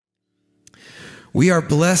We are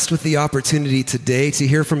blessed with the opportunity today to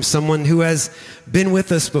hear from someone who has been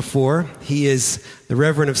with us before. He is the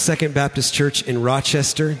Reverend of Second Baptist Church in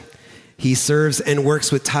Rochester. He serves and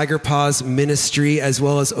works with Tiger Paws Ministry as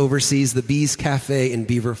well as oversees the Bees Cafe in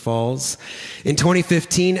Beaver Falls. In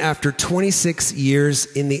 2015, after 26 years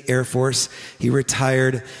in the Air Force, he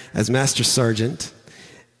retired as Master Sergeant.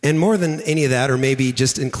 And more than any of that, or maybe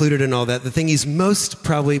just included in all that, the thing he's most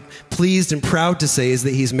probably pleased and proud to say is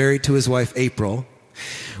that he's married to his wife, April.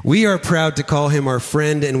 We are proud to call him our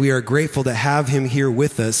friend, and we are grateful to have him here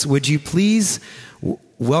with us. Would you please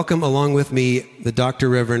welcome along with me the Dr.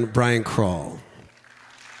 Reverend Bryan Crawl.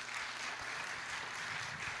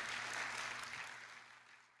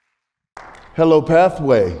 Hello,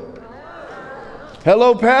 Pathway.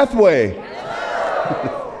 Hello, Pathway.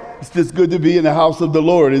 It's just good to be in the house of the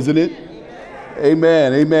Lord, isn't it?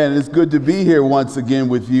 Amen. Amen. It's good to be here once again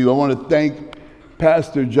with you. I want to thank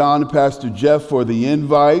Pastor John and Pastor Jeff for the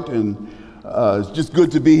invite, and it's just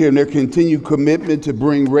good to be here and their continued commitment to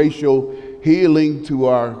bring racial healing to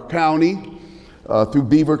our county through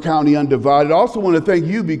Beaver County Undivided. I also want to thank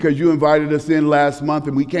you because you invited us in last month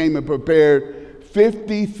and we came and prepared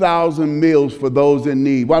 50,000 meals for those in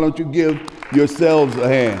need. Why don't you give yourselves a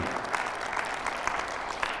hand?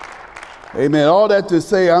 Amen. All that to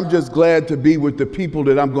say, I'm just glad to be with the people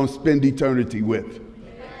that I'm going to spend eternity with.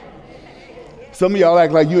 Some of y'all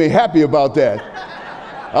act like you ain't happy about that.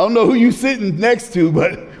 I don't know who you sitting next to,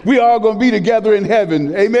 but we all going to be together in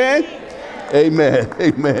heaven. Amen? Amen.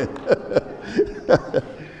 Amen.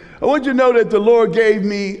 I want you to know that the Lord gave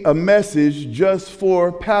me a message just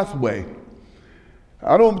for Pathway.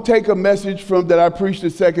 I don't take a message from that I preached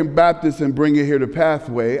at Second Baptist and bring it here to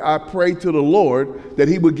Pathway. I pray to the Lord that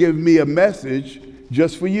he would give me a message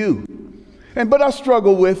just for you. But I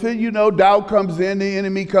struggle with it. You know, doubt comes in, the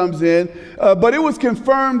enemy comes in. But it was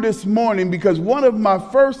confirmed this morning because one of my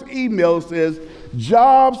first emails says,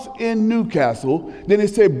 jobs in Newcastle. Then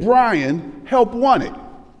it said, Bryan, help wanted.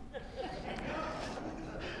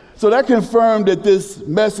 So that confirmed that this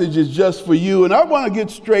message is just for you. And I want to get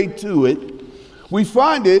straight to it. We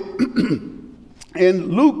find it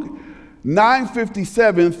in Luke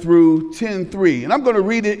 9:57 through 10:3. And I'm going to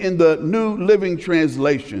read it in the New Living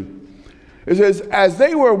Translation. It says, as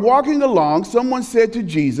they were walking along, someone said to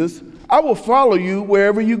Jesus, I will follow you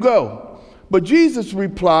wherever you go. But Jesus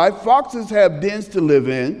replied, foxes have dens to live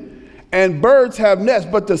in, and birds have nests,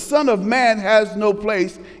 but the Son of Man has no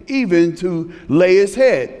place even to lay his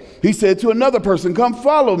head. He said to another person, come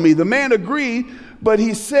follow me. The man agreed, but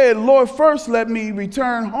he said, Lord, first let me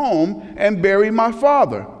return home and bury my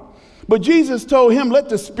father. But Jesus told him, let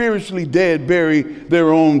the spiritually dead bury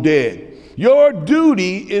their own dead. Your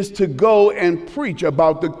duty is to go and preach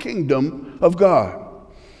about the kingdom of God.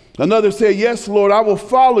 Another said, yes, Lord, I will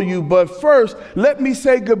follow you, but first let me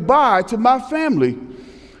say goodbye to my family.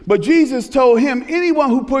 But Jesus told him, anyone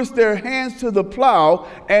who puts their hands to the plow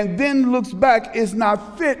and then looks back is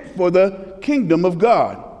not fit for the kingdom of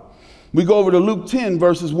God. We go over to Luke 10,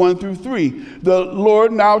 verses 1 through 3. The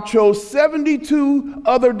Lord now chose 72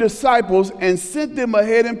 other disciples and sent them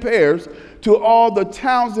ahead in pairs to all the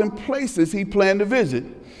towns and places he planned to visit.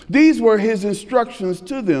 These were his instructions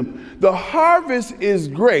to them. The harvest is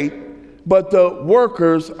great, but the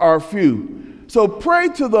workers are few. So pray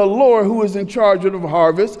to the Lord who is in charge of the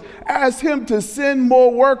harvest. Ask him to send more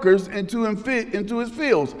workers into his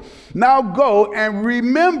fields. Now go and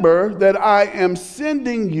remember that I am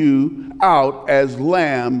sending you out as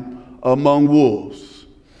lamb among wolves.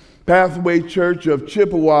 Pathway Church of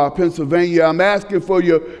Chippewa, Pennsylvania, I'm asking for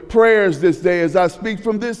your prayers this day as I speak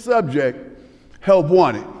from this subject, help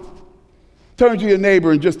wanted. Turn to your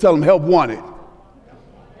neighbor and just tell them, help wanted.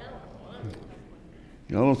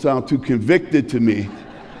 You don't sound too convicted to me.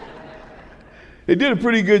 They did a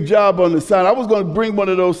pretty good job on the sign. I was going to bring one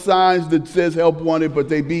of those signs that says help wanted, but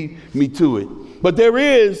they beat me to it. But there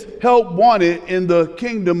is help wanted in the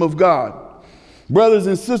kingdom of God. Brothers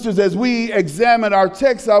and sisters, as we examine our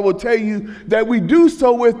text, I will tell you that we do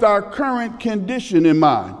so with our current condition in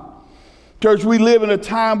mind. Church, we live in a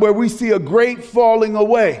time where we see a great falling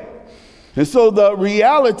away. And so the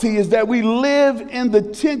reality is that we live in the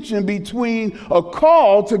tension between a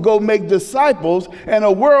call to go make disciples and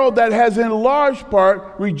a world that has in large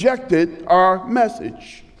part rejected our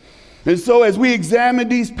message. And so as we examine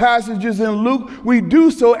these passages in Luke, we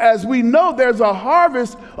do so as we know there's a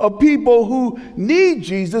harvest of people who need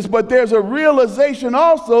Jesus, but there's a realization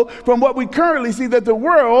also from what we currently see that the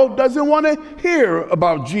world doesn't want to hear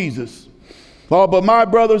about Jesus. Oh, but my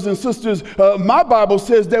brothers and sisters, my Bible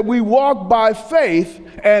says that we walk by faith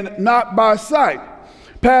and not by sight.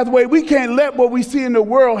 Pathway, we can't let what we see in the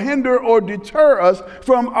world hinder or deter us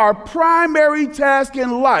from our primary task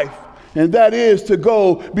in life, and that is to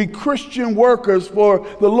go be Christian workers for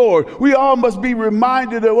the Lord. We all must be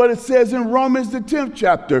reminded of what it says in Romans, the 10th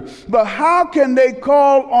chapter. But how can they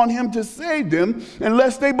call on him to save them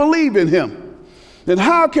unless they believe in him? And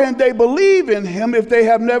how can they believe in him if they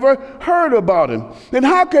have never heard about him? And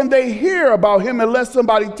how can they hear about him unless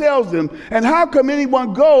somebody tells them? And how can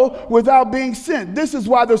anyone go without being sent? This is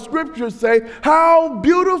why the scriptures say, how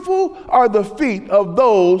beautiful are the feet of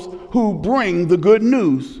those who bring the good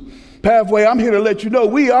news. Pathway, I'm here to let you know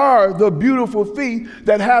we are the beautiful feet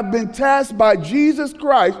that have been tasked by Jesus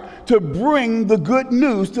Christ to bring the good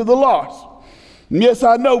news to the lost. And yes,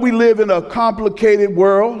 I know we live in a complicated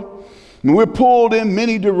world. And we're pulled in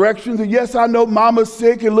many directions. And yes, I know mama's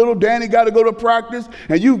sick and little Danny got to go to practice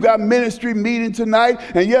and you've got ministry meeting tonight.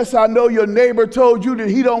 And yes, I know your neighbor told you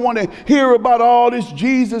that he don't want to hear about all this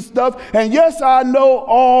Jesus stuff. And yes, I know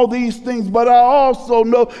all these things, but I also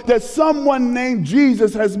know that someone named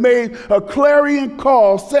Jesus has made a clarion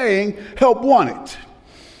call saying, help wanted.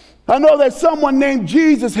 I know that someone named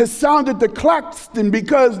Jesus has sounded the klaxon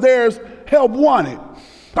because there's help wanted.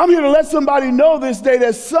 I'm here to let somebody know this day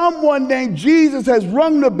that someone named Jesus has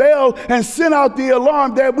rung the bell and sent out the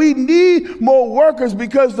alarm that we need more workers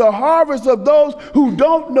because the harvest of those who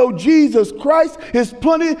don't know Jesus Christ is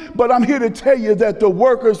plenty. But I'm here to tell you that the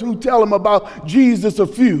workers who tell them about Jesus are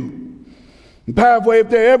few. Pathway, if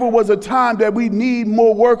there ever was a time that we need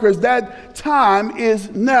more workers, that time is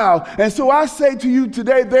now. And so I say to you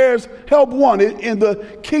today, there's help wanted in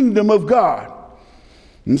the kingdom of God.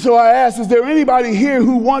 And so I ask, is there anybody here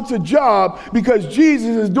who wants a job because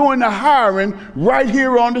Jesus is doing the hiring right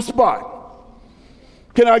here on the spot?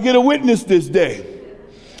 Can I get a witness this day?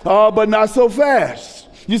 But not so fast.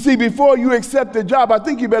 You see, before you accept the job, I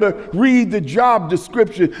think you better read the job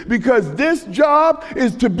description because this job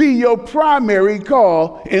is to be your primary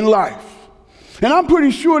call in life. And I'm pretty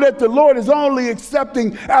sure that the Lord is only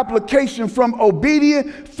accepting application from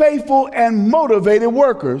obedient, faithful, and motivated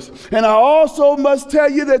workers. And I also must tell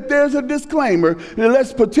you that there's a disclaimer that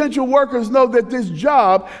lets potential workers know that this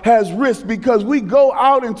job has risk because we go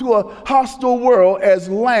out into a hostile world as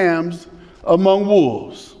lambs among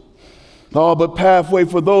wolves. But pathway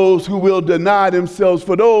for those who will deny themselves,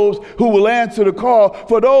 for those who will answer the call,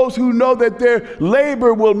 for those who know that their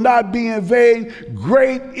labor will not be in vain,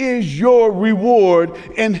 great is your reward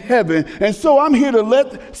in heaven. And so I'm here to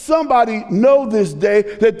let somebody know this day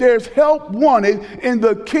that there's help wanted in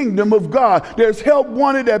the kingdom of God. There's help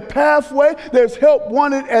wanted at Pathway. There's help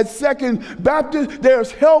wanted at Second Baptist.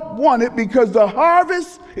 There's help wanted because the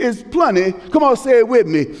harvest is plenty. Come on, say it with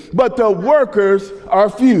me. But the workers are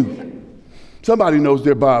few. Somebody knows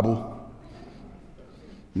their Bible.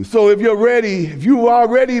 And so if you're ready, if you've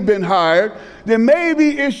already been hired, then maybe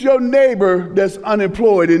it's your neighbor that's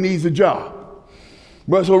unemployed and needs a job.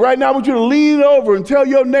 But so right now I want you to lean over and tell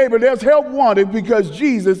your neighbor there's help wanted because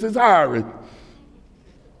Jesus is hiring.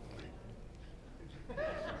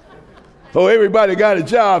 Oh, everybody got a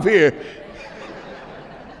job here.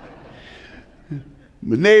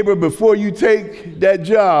 But neighbor, before you take that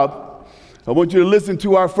job, I want you to listen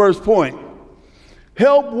to our first point.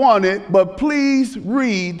 Help wanted, but please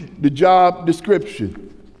read the job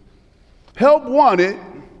description. Help wanted,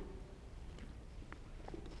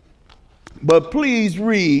 but please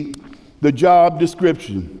read the job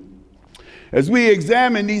description. As we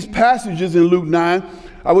examine these passages in Luke 9,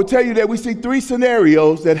 I will tell you that we see three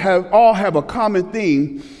scenarios that all have a common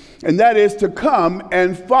theme, and that is to come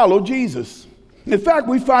and follow Jesus. In fact,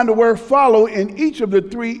 we find the word follow in each of the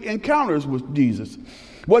three encounters with Jesus.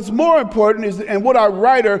 What's more important is, and what our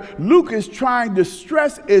writer Luke is trying to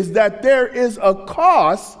stress, is that there is a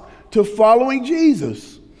cost to following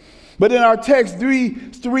Jesus. But in our text,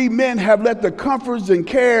 three men have let the comforts and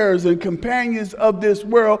cares and companions of this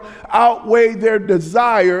world outweigh their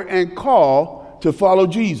desire and call to follow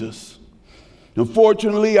Jesus.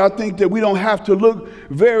 Unfortunately, I think that we don't have to look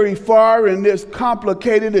very far in this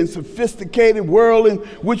complicated and sophisticated world in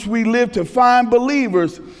which we live to find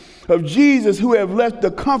believers of Jesus who have let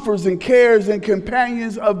the comforts and cares and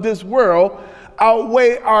companions of this world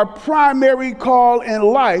outweigh our primary call in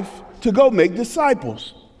life to go make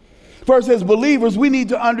disciples. First, as believers, we need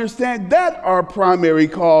to understand that our primary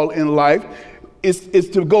call in life is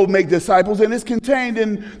to go make disciples, and it's contained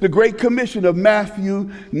in the Great Commission of Matthew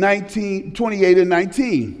 19:28 and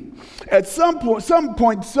 19. At some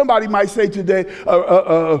point, somebody might say today,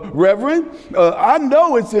 Reverend, I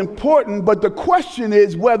know it's important, but the question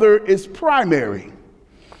is whether it's primary.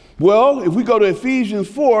 Well, if we go to Ephesians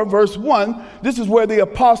 4, verse 1, this is where the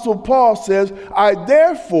Apostle Paul says, I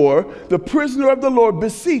therefore, the prisoner of the Lord,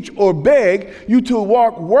 beseech or beg you to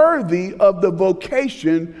walk worthy of the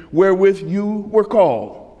vocation wherewith you were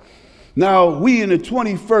called. Now, we in the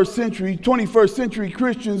 21st century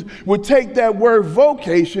Christians would take that word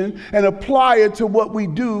vocation and apply it to what we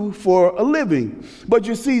do for a living. But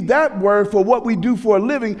you see, that word for what we do for a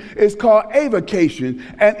living is called avocation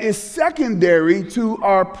and is secondary to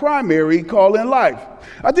our primary call in life.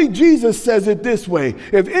 I think Jesus says it this way: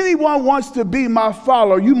 if anyone wants to be my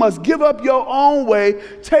follower, you must give up your own way,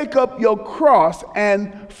 take up your cross,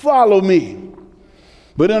 and follow me.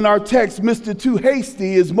 But in our text, Mr. Too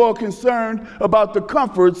Hasty is more concerned about the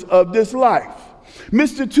comforts of this life.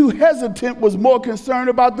 Mr. Too Hesitant was more concerned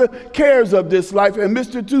about the cares of this life, and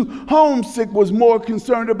Mr. Too Homesick was more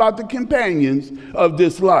concerned about the companions of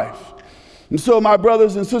this life. And so, my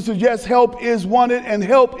brothers and sisters, yes, help is wanted and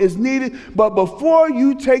help is needed. But before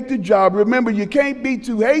you take the job, remember, you can't be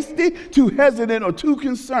too hasty, too hesitant, or too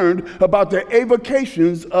concerned about the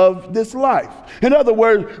avocations of this life. In other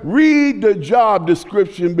words, read the job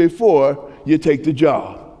description before you take the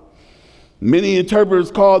job. Many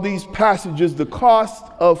interpreters call these passages the cost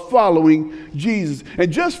of following Jesus.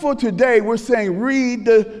 And just for today, we're saying read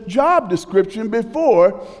the job description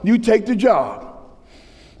before you take the job.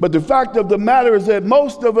 But the fact of the matter is that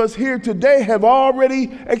most of us here today have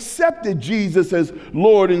already accepted Jesus as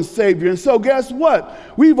Lord and Savior. And so guess what?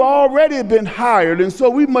 We've already been hired. And so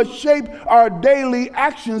we must shape our daily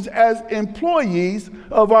actions as employees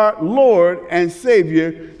of our Lord and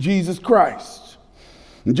Savior, Jesus Christ.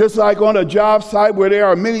 And just like on a job site where there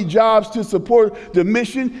are many jobs to support the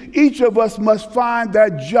mission, each of us must find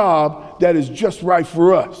that job that is just right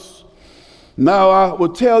for us. Now, I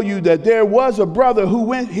will tell you that there was a brother who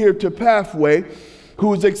went here to Pathway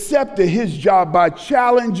who has accepted his job by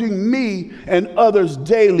challenging me and others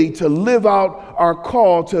daily to live out our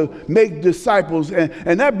call to make disciples.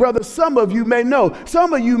 And that brother, some of you may know.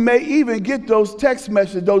 Some of you may even get those text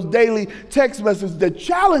messages, those daily text messages that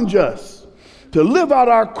challenge us to live out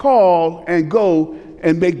our call and go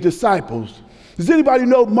and make disciples. Does anybody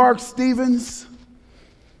know Mark Stevens?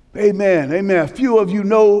 Amen. Amen. A few of you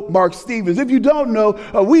know Mark Stevens. If you don't know,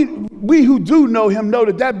 we who do know him know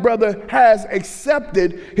that brother has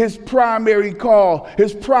accepted his primary call,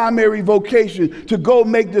 his primary vocation to go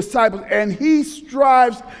make disciples. And he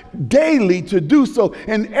strives daily to do so.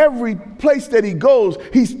 In every place that he goes,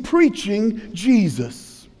 he's preaching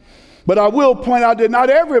Jesus. But I will point out that not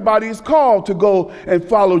everybody is called to go and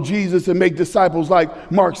follow Jesus and make disciples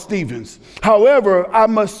like Mark Stevens. However, I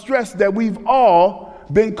must stress that we've all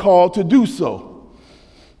been called to do so.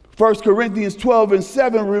 1 Corinthians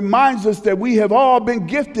 12:7 reminds us that we have all been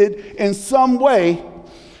gifted in some way.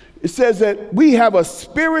 It says that we have a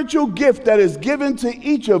spiritual gift that is given to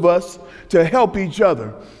each of us to help each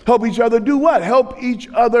other. Help each other do what? Help each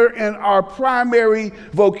other in our primary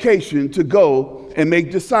vocation to go and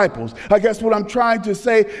make disciples. I guess what I'm trying to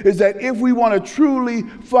say is that if we want to truly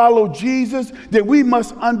follow Jesus, then we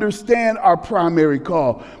must understand our primary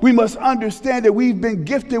call. We must understand that we've been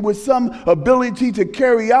gifted with some ability to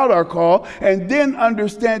carry out our call, and then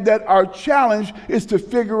understand that our challenge is to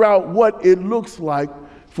figure out what it looks like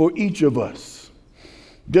for each of us.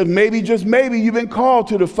 Just maybe you've been called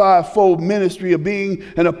to the fivefold ministry of being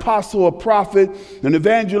an apostle, a prophet, an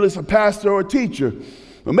evangelist, a pastor, or a teacher.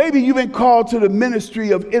 Or maybe you've been called to the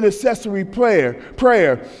ministry of intercessory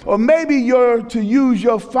prayer. Or maybe you're to use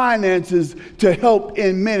your finances to help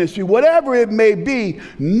in ministry. Whatever it may be,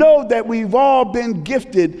 know that we've all been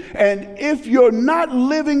gifted. And if you're not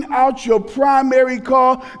living out your primary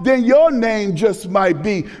call, then your name just might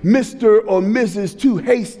be Mr. or Mrs. Too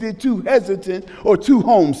Hasty, Too Hesitant, or Too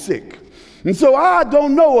Homesick. And so I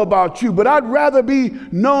don't know about you, but I'd rather be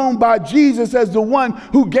known by Jesus as the one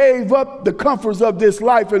who gave up the comforts of this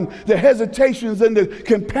life and the hesitations and the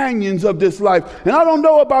companions of this life. And I don't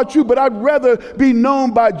know about you, but I'd rather be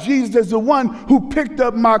known by Jesus as the one who picked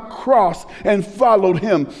up my cross and followed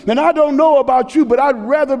him. And I don't know about you, but I'd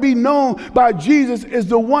rather be known by Jesus as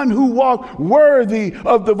the one who walked worthy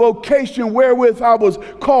of the vocation wherewith I was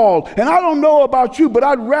called. And I don't know about you, but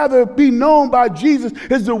I'd rather be known by Jesus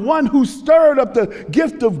as the one who started stirred up the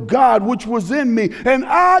gift of God which was in me. And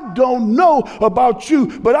I don't know about you,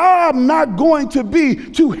 but I'm not going to be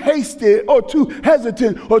too hasty or too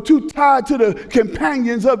hesitant or too tied to the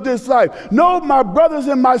companions of this life. No, my brothers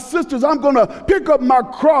and my sisters, I'm going to pick up my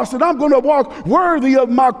cross and I'm going to walk worthy of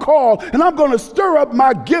my call, and I'm going to stir up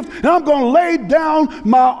my gift, and I'm going to lay down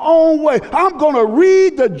my own way. I'm going to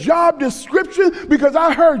read the job description because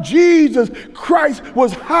I heard Jesus Christ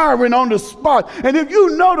was hiring on the spot. And if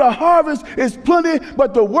you know the harvest is plenty,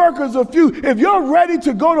 but the workers are few, if you're ready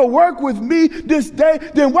to go to work with me this day,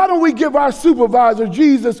 then why don't we give our supervisor,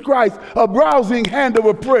 Jesus Christ, a rousing hand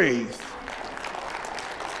of praise?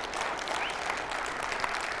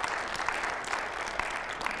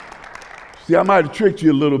 See, I might have tricked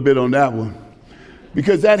you a little bit on that one,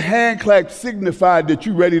 because that hand clap signified that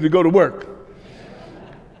you're ready to go to work.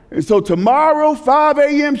 And so tomorrow, 5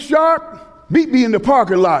 a.m. sharp, meet me in the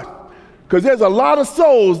parking lot, because there's a lot of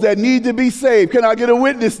souls that need to be saved. Can I get a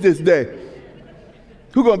witness this day?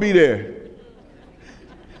 Who's going to be there?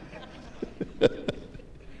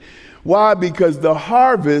 Why? Because the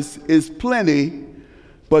harvest is plenty,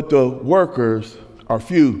 but the workers are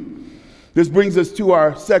few. This brings us to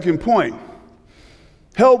our second point.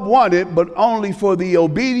 Help wanted, but only for the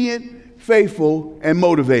obedient, faithful, and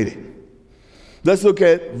motivated. Let's look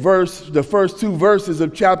at the first two verses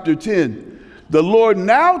of chapter 10. The Lord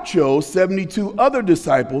now chose 72 other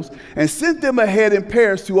disciples and sent them ahead in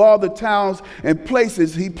pairs to all the towns and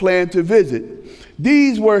places he planned to visit.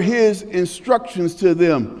 These were his instructions to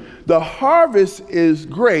them. The harvest is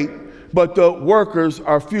great, but the workers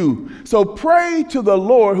are few. So pray to the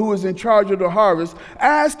Lord who is in charge of the harvest.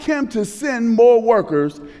 Ask him to send more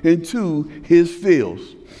workers into his fields.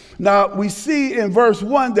 Now, we see in verse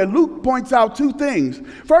 1 that Luke points out two things.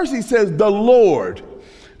 First, he says, the Lord.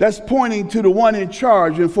 That's pointing to the one in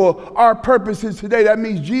charge. And for our purposes today, that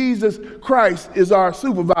means Jesus Christ is our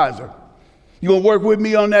supervisor. You going to work with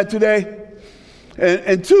me on that today?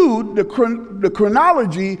 And two, the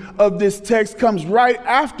chronology of this text comes right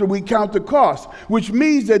after we count the cost, which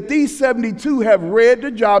means that these 72 have read the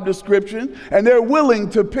job description and they're willing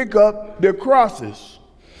to pick up their crosses.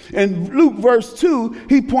 In Luke verse 2,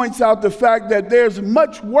 he points out the fact that there's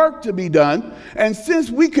much work to be done. And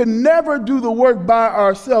since we can never do the work by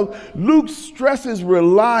ourselves, Luke stresses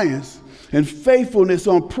reliance and faithfulness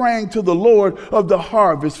on praying to the Lord of the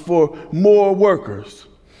harvest for more workers.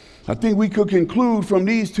 I think we could conclude from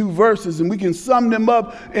these two verses, and we can sum them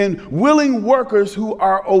up in willing workers who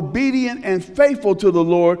are obedient and faithful to the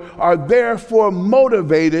Lord are therefore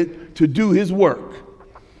motivated to do his work.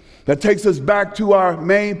 That takes us back to our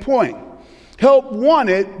main point. Help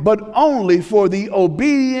wanted, but only for the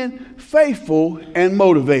obedient, faithful, and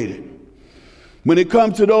motivated. When it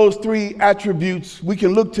comes to those three attributes, we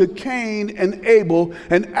can look to Cain and Abel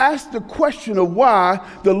and ask the question of why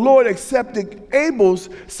the Lord accepted Abel's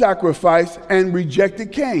sacrifice and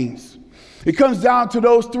rejected Cain's. It comes down to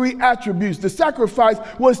those three attributes. The sacrifice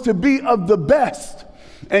was to be of the best,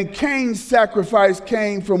 and Cain's sacrifice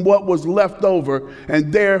came from what was left over,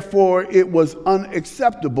 and therefore it was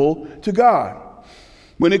unacceptable to God.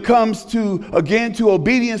 When it comes to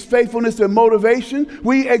obedience, faithfulness, and motivation,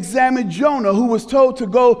 we examine Jonah, who was told to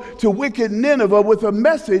go to wicked Nineveh with a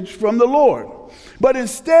message from the Lord. But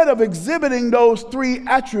instead of exhibiting those three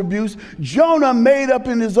attributes, Jonah made up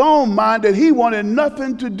in his own mind that he wanted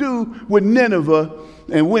nothing to do with Nineveh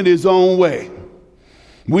and went his own way.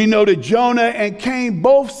 We know that Jonah and Cain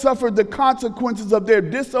both suffered the consequences of their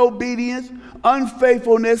disobedience,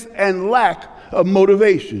 unfaithfulness, and lack of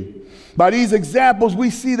motivation. By these examples, we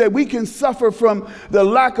see that we can suffer from the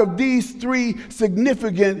lack of these three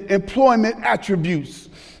significant employment attributes.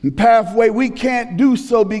 And pathway, we can't do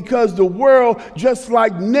so because the world, just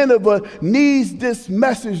like Nineveh, needs this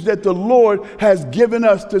message that the Lord has given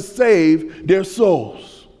us to save their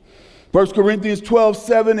souls. 1 Corinthians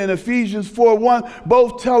 12:7 and Ephesians 4:1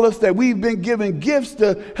 both tell us that we've been given gifts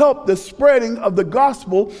to help the spreading of the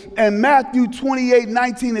gospel, and Matthew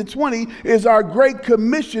 28:19 and 20 is our great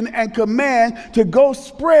commission and command to go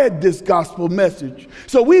spread this gospel message.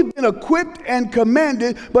 So we've been equipped and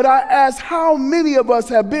commanded, but I ask how many of us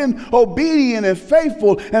have been obedient and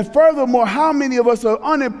faithful, and furthermore, how many of us are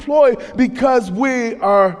unemployed because we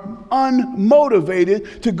are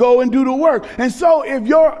unmotivated to go and do the work. And so if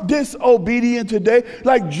you're disobedient today,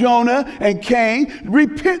 like Jonah and Cain,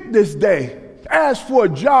 repent this day. Ask for a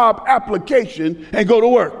job application and go to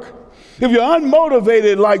work. If you're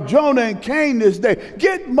unmotivated like Jonah and Cain this day,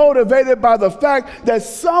 get motivated by the fact that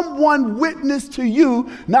someone witnessed to you.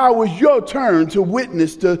 Now it's your turn to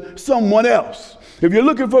witness to someone else. If you're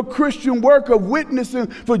looking for Christian work of witnessing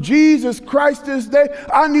for Jesus Christ this day,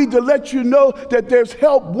 I need to let you know that there's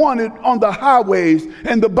help wanted on the highways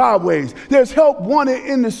and the byways. There's help wanted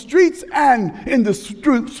in the streets and in the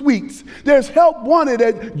suites. There's help wanted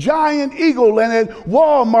at Giant Eagle and at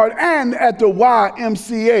Walmart and at the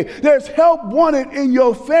YMCA. There's help wanted in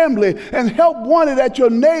your family and help wanted at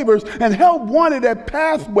your neighbors and help wanted at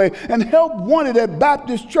Pathway and help wanted at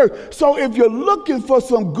Baptist Church. So if you're looking for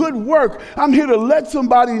some good work, I'm here to let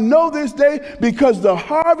somebody know this day, because the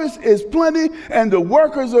harvest is plenty and the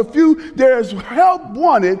workers are few. There's help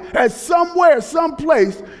wanted at somewhere,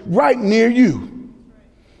 someplace right near you.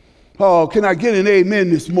 Oh, can I get an amen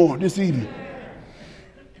this evening?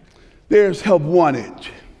 There's help wanted.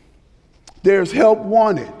 There's help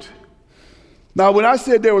wanted. Now, when I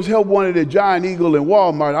said there was help wanted at Giant Eagle and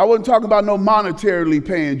Walmart, I wasn't talking about no monetarily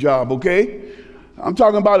paying job, okay? I'm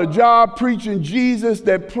talking about a job preaching Jesus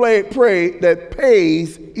that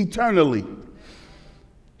pays eternally.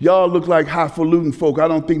 Y'all look like highfalutin folk. I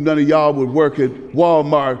don't think none of y'all would work at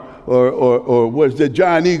Walmart or what's that,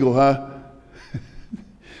 Giant Eagle, huh?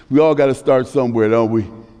 We all got to start somewhere, don't we?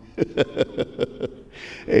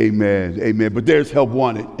 Amen, amen. But there's help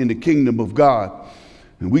wanted in the kingdom of God.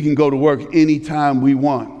 And we can go to work anytime we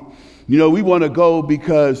want. You know, we want to go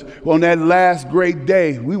because on that last great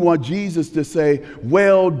day, we want Jesus to say,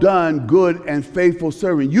 well done, good and faithful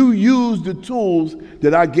servant. You used the tools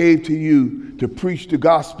that I gave to you to preach the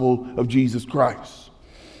gospel of Jesus Christ.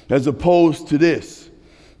 As opposed to this,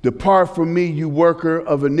 depart from me, you worker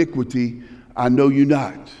of iniquity, I know you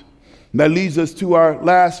not. And that leads us to our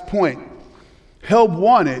last point. Help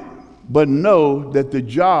wanted, but know that the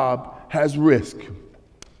job has risk.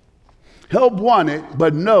 Help wanted,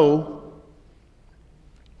 but know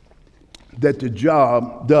that the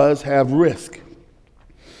job does have risk.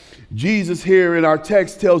 Jesus here in our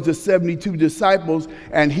text tells the 72 disciples,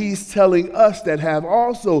 and he's telling us that have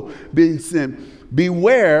also been sent,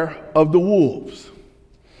 beware of the wolves.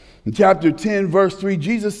 In chapter 10, verse 3,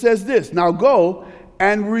 Jesus says this, now go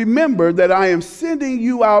and remember that I am sending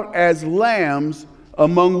you out as lambs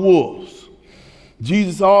among wolves.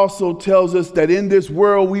 Jesus also tells us that in this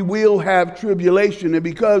world we will have tribulation, and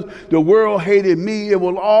because the world hated me, it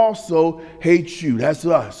will also hate you. That's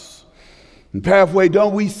us. And Pathway,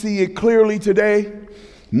 don't we see it clearly today?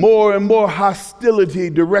 More and more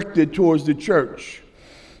hostility directed towards the church.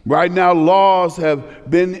 Right now, laws have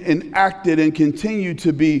been enacted and continue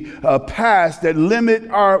to be passed that limit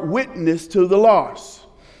our witness to the lost.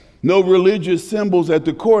 No religious symbols at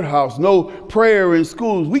the courthouse, no prayer in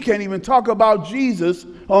schools. We can't even talk about Jesus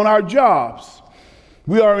on our jobs.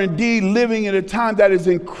 We are indeed living in a time that is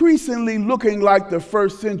increasingly looking like the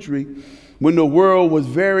first century, when the world was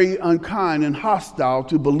very unkind and hostile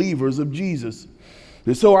to believers of Jesus.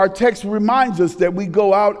 And so our text reminds us that we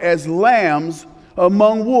go out as lambs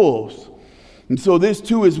among wolves. And so this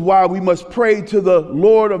too is why we must pray to the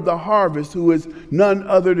Lord of the harvest, who is none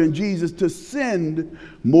other than Jesus, to send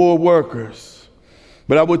more workers.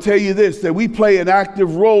 But I will tell you this, that we play an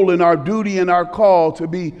active role in our duty and our call to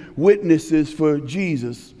be witnesses for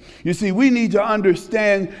Jesus. You see, we need to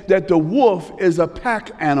understand that the wolf is a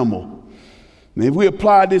pack animal. And if we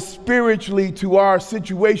apply this spiritually to our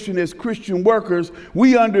situation as Christian workers,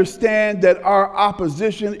 we understand that our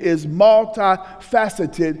opposition is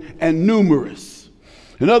multifaceted and numerous.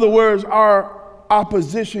 In other words, our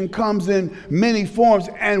opposition comes in many forms,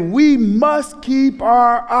 and we must keep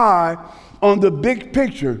our eye on the big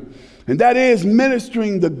picture, and that is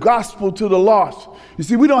ministering the gospel to the lost. You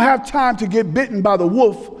see, we don't have time to get bitten by the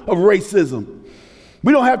wolf of racism.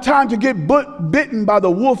 We don't have time to get bitten by the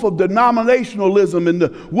wolf of denominationalism and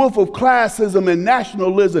the wolf of classism and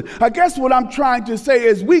nationalism. I guess what I'm trying to say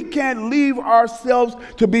is we can't leave ourselves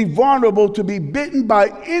to be vulnerable, to be bitten by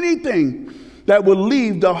anything that will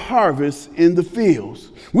leave the harvest in the fields.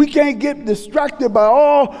 We can't get distracted by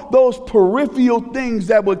all those peripheral things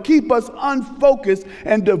that would keep us unfocused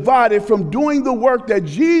and divided from doing the work that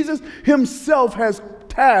Jesus himself has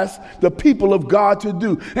task the people of God to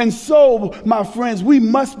do. And so, my friends, we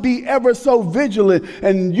must be ever so vigilant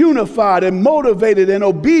and unified and motivated and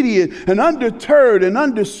obedient and undeterred and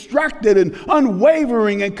undistracted and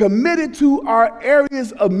unwavering and committed to our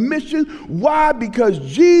areas of mission. Why? Because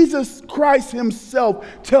Jesus Christ himself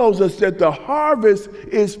tells us that the harvest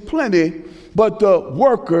is plenty, but the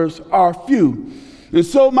workers are few. And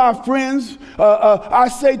so, my friends, I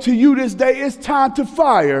say to you this day, it's time to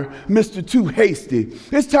fire Mr. Too Hasty.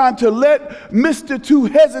 It's time to let Mr. Too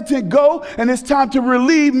Hesitant go, and it's time to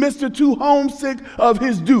relieve Mr. Too Homesick of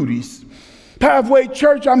his duties. Pathway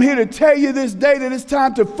Church, I'm here to tell you this day that it's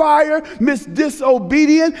time to fire Miss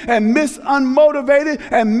Disobedient and Miss Unmotivated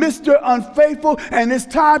and Mr. Unfaithful, and it's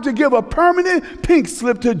time to give a permanent pink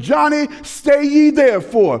slip to Johnny, stay ye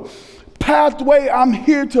therefore. Pathway, I'm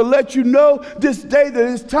here to let you know this day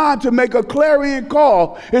that it's time to make a clarion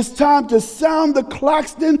call. It's time to sound the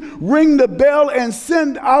klaxon, ring the bell, and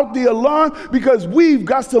send out the alarm, because we've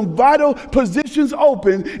got some vital positions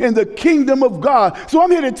open in the kingdom of God. So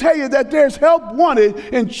I'm here to tell you that there's help wanted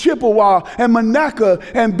in Chippewa and Monaca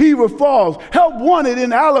and Beaver Falls. Help wanted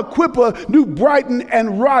in Aliquippa, New Brighton,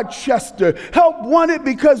 and Rochester. Help wanted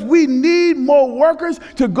because we need more workers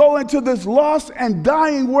to go into this lost and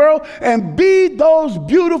dying world and be those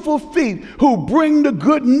beautiful feet who bring the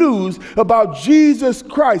good news about Jesus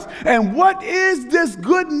Christ. And what is this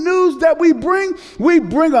good news that we bring? We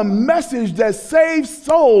bring a message that saves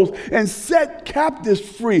souls and set captives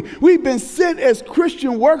free. We've been sent as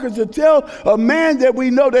Christian workers to tell a man that we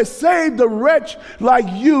know that saved a wretch like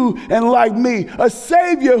you and like me, a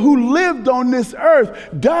Savior who lived on this earth,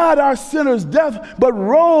 died our sinner's death, but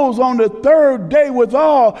rose on the third day with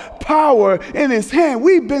all power in his hand.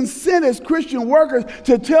 We've been sent as Christian workers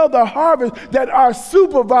to tell the harvest that our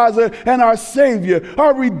supervisor and our Savior,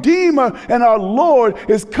 our Redeemer and our Lord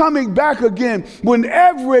is coming back again, when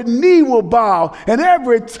every knee will bow and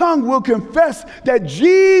every tongue will confess that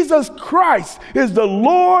Jesus Christ is the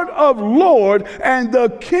Lord of Lords and the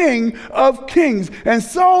King of Kings. And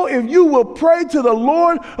so if you will pray to the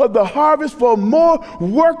Lord of the harvest for more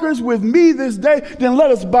workers with me this day, then let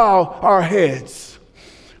us bow our heads.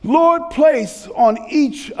 Lord, place on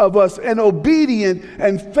each of us an obedient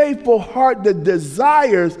and faithful heart that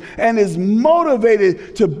desires and is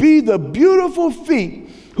motivated to be the beautiful feet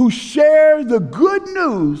who share the good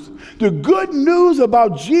news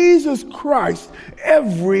about Jesus Christ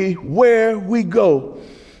everywhere we go.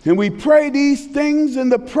 And we pray these things in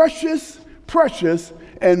the precious, precious,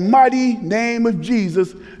 and mighty name of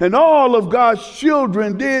Jesus. And all of God's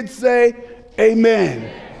children did say,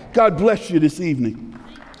 amen. God bless you this evening.